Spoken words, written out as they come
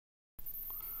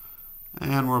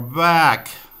And we're back.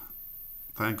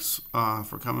 Thanks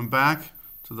for coming back.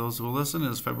 To those who will listen,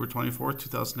 it is February 24th,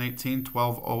 2018,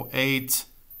 12:08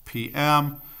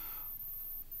 p.m.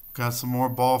 Got some more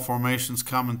ball formations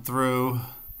coming through.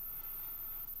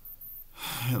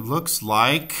 It looks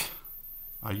like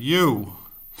a U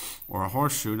or a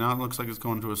horseshoe. Now it looks like it's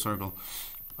going to a circle.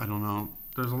 I don't know.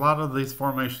 There's a lot of these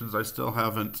formations I still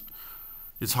haven't.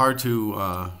 It's hard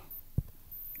to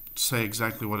say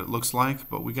exactly what it looks like,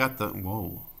 but we got the,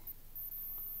 whoa.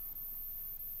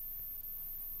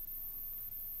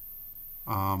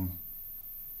 I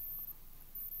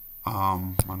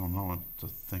don't know what to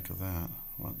think of that.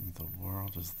 What in the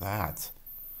world is that?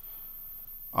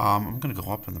 I'm going to go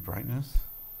up in the brightness,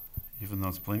 even though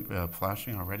it's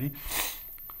flashing already,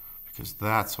 because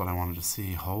that's what I wanted to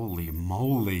see. Holy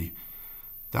moly.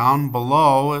 Down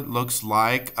below, it looks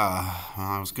like,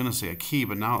 I was going to say a key,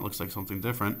 but now it looks like something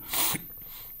different.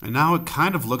 And now it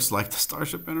kind of looks like the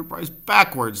Starship Enterprise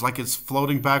backwards, like it's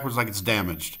floating backwards, like it's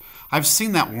damaged. I've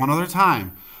seen that one other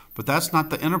time, but that's not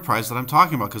the Enterprise that I'm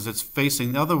talking about because it's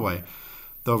facing the other way.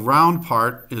 The round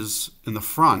part is in the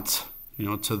front,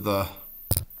 to the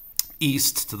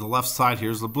east, to the left side.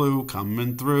 Here's the blue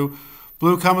coming through.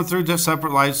 Blue coming through, just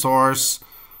separate light source,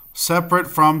 separate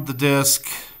from the disk.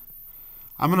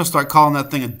 I'm going to start calling that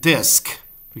thing a disk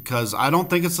because I don't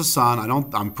think it's the sun.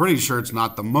 I'm pretty sure it's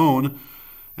not the moon,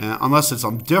 unless it's a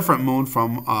different moon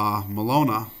from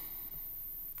Malona.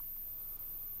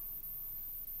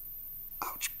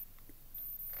 Ouch.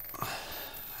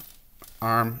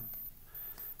 Arm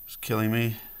is killing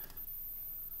me.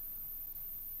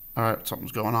 All right,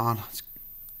 something's going on.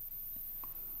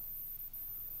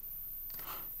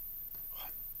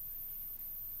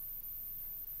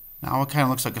 Now it kind of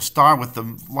looks like a star with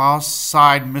the last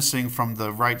side missing from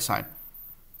the right side.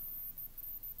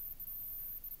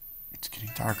 It's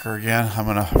getting darker again. I'm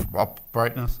going to up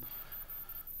brightness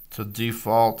to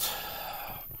default.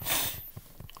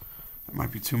 It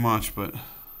might be too much, but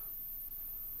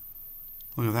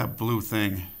look at that blue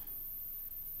thing.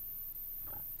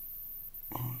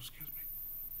 Oh, excuse me.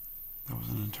 That was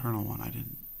an internal one. I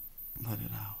didn't let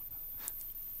it out.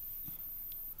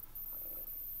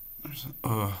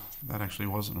 That actually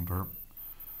wasn't a burp.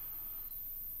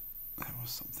 That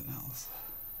was something else.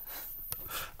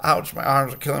 Ouch, my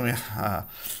arms are killing me. I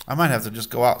might have to just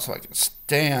go out so I can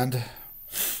stand.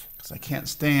 Because I can't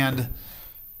stand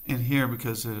in here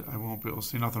because I won't be able to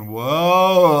see nothing. Whoa!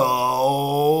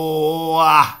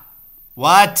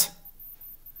 What?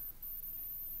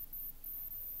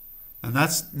 And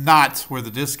that's not where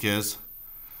the disc is.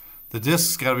 The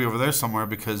disc's got to be over there somewhere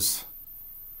because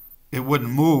it wouldn't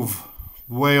move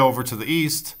way over to the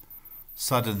east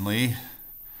suddenly.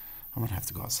 I'm going to have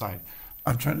to go outside.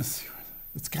 I'm trying to see.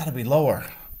 It's got to be lower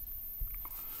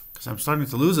because I'm starting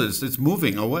to lose it. It's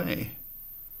moving away.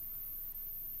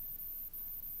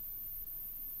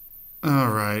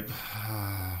 All right.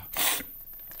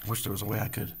 Wish there was a way I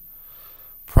could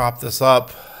prop this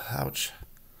up. Ouch.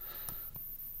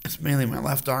 It's mainly my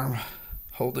left arm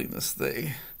holding this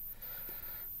thing.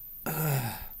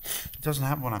 It doesn't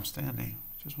happen when I'm standing,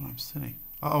 just when I'm sitting.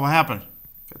 Uh-oh, what happened?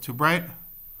 Got too bright?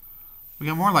 We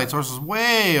got more light sources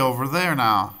way over there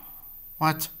now.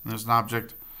 What? There's an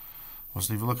object.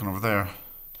 Wasn't even looking over there.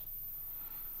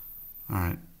 All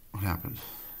right, what happened?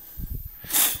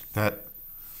 That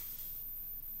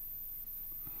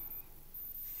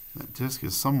disc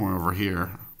is somewhere over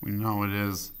here. We know it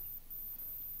is.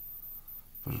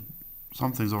 But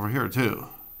something's over here too.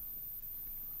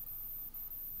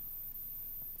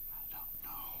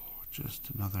 Just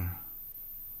another,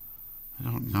 I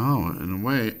don't know. In a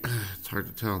way, it's hard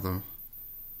to tell though.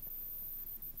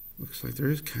 Looks like there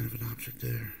is kind of an object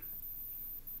there.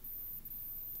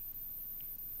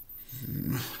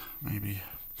 Maybe.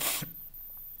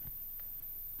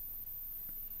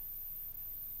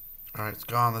 All right, it's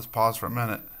gone. Let's pause for a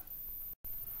minute.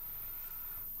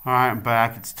 All right, I'm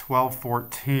back. It's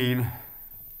 12:14.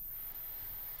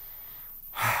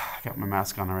 I got my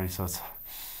mask on already, so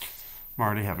I'm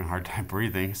already having a hard time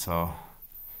breathing. So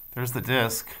there's the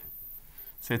disc.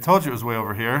 See, I told you it was way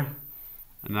over here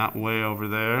and not way over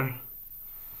there.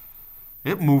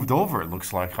 It moved over, it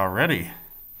looks like, already.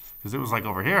 Because it was like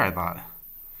over here, I thought,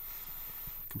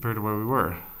 compared to where we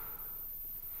were.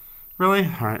 Really?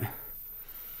 All right.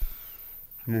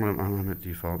 I'm at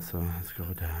default, so let's go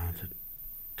down to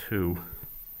 2.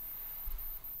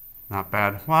 Not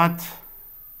bad. What?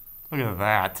 Look at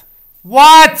that.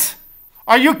 What?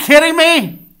 Are you kidding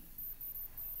me?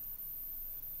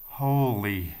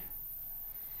 Holy.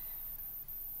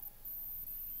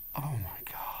 Oh my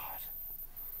God.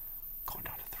 Going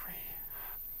down to 3.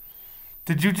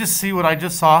 Did you just see what I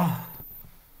just saw?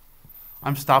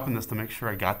 I'm stopping this to make sure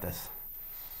I got this.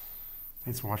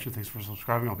 Thanks for watching. Thanks for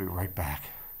subscribing. I'll be right back.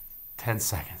 10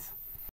 seconds.